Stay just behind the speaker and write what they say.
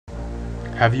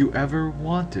Have you ever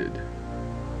wanted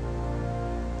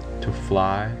to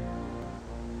fly,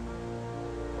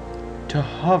 to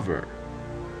hover,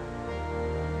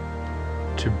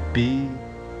 to be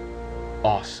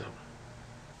awesome?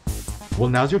 Well,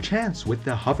 now's your chance with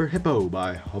the Hover Hippo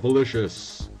by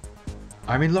Hovalicious.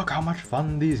 I mean, look how much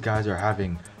fun these guys are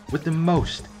having with the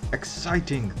most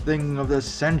exciting thing of the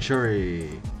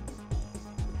century.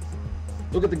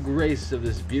 Look at the grace of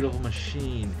this beautiful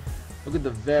machine. Look at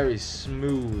the very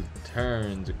smooth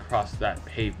turns across that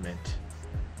pavement.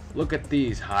 Look at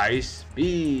these high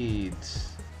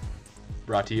speeds.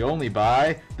 Brought to you only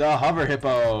by the Hover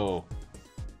Hippo.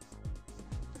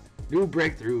 New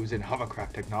breakthroughs in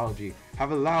hovercraft technology have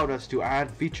allowed us to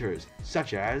add features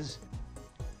such as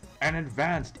an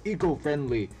advanced,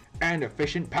 eco-friendly, and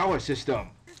efficient power system.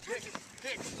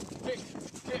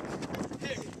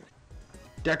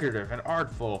 Decorative and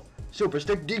artful super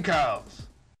stick decals.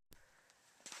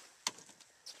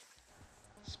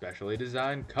 Specially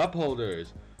designed cup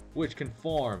holders, which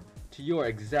conform to your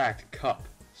exact cup,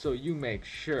 so you make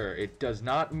sure it does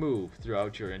not move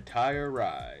throughout your entire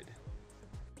ride.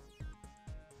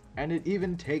 And it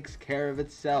even takes care of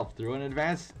itself through an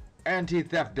advanced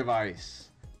anti-theft device.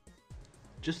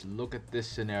 Just look at this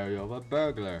scenario of a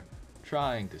burglar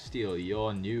trying to steal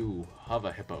your new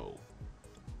Hover Hippo.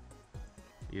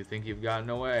 You think you've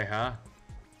gotten away, huh?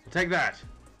 Well, take that!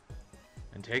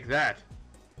 And take that!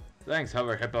 Thanks,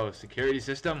 Hover Hippo security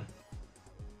system!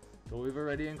 But we've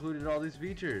already included all these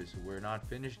features. We're not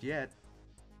finished yet.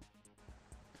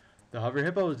 The Hover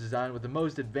Hippo is designed with the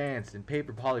most advanced in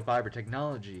paper polyfiber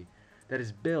technology that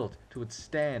is built to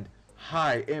withstand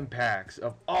high impacts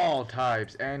of all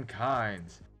types and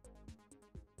kinds.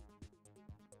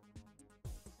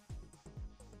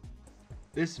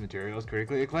 This material is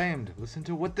critically acclaimed. Listen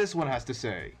to what this one has to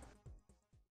say.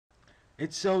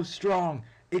 It's so strong,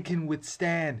 it can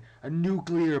withstand a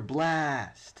nuclear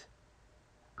blast.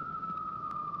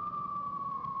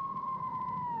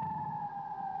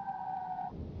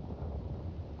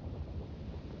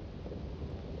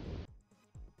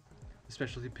 The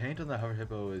specialty paint on the Hover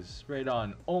Hippo is sprayed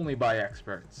on only by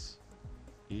experts.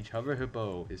 Each Hover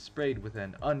Hippo is sprayed with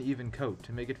an uneven coat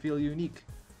to make it feel unique,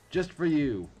 just for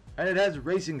you. And it has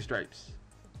racing stripes.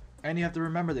 And you have to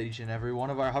remember that each and every one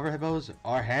of our Hover Hippos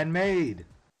are handmade.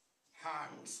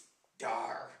 Hans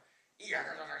Dar.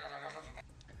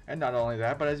 And not only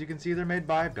that, but as you can see, they're made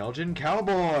by Belgian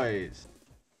cowboys.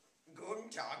 Guten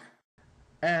Tag.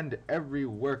 And every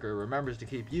worker remembers to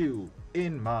keep you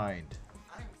in mind.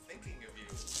 I'm thinking of you.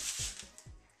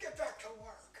 Get back to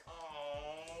work.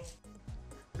 Oh.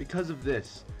 Because of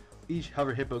this, each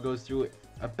Hover Hippo goes through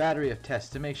a battery of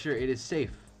tests to make sure it is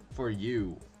safe for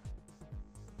you.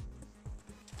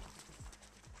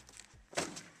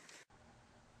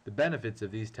 The benefits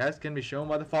of these tests can be shown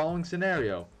by the following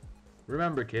scenario.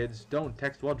 Remember, kids, don't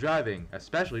text while driving,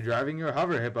 especially driving your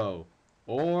Hover Hippo,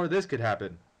 or this could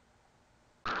happen.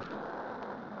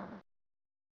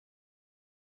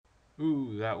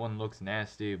 Ooh, that one looks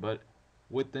nasty, but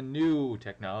with the new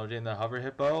technology in the Hover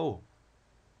Hippo,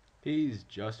 he's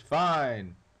just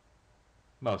fine.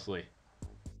 Mostly.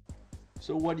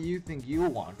 So what do you think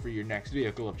you'll want for your next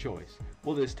vehicle of choice?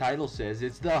 Well, this title says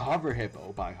it's the Hover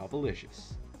Hippo by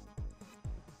Hovalicious.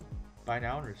 Buy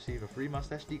now and receive a free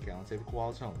mustache decal and save a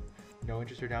koala's home. No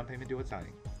interest or down payment due at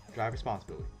signing. Drive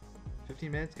responsibly.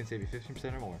 15 minutes can save you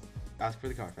 15% or more. Ask for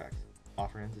the Carfax.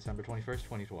 Offer ends December 21st,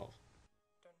 2012.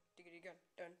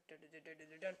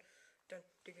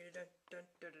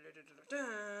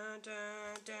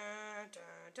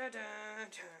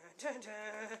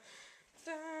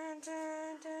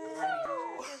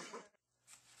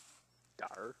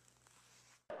 Dar.